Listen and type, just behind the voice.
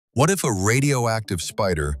What if a radioactive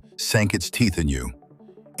spider sank its teeth in you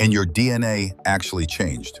and your DNA actually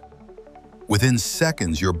changed? Within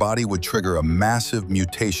seconds, your body would trigger a massive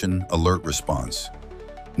mutation alert response.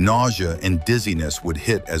 Nausea and dizziness would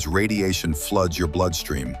hit as radiation floods your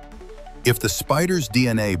bloodstream. If the spider's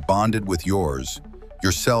DNA bonded with yours,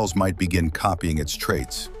 your cells might begin copying its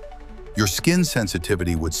traits. Your skin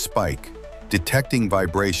sensitivity would spike, detecting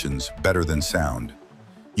vibrations better than sound.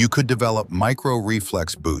 You could develop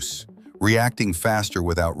micro-reflex boosts, reacting faster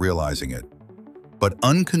without realizing it. But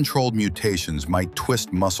uncontrolled mutations might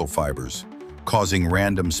twist muscle fibers, causing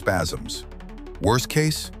random spasms. Worst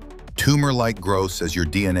case, tumor-like growths as your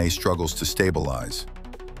DNA struggles to stabilize.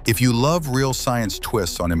 If you love real science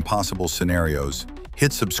twists on impossible scenarios,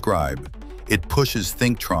 hit subscribe. It pushes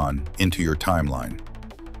Thinktron into your timeline.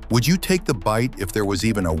 Would you take the bite if there was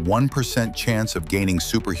even a 1% chance of gaining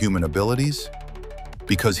superhuman abilities?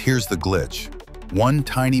 Because here's the glitch. One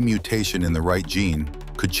tiny mutation in the right gene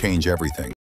could change everything.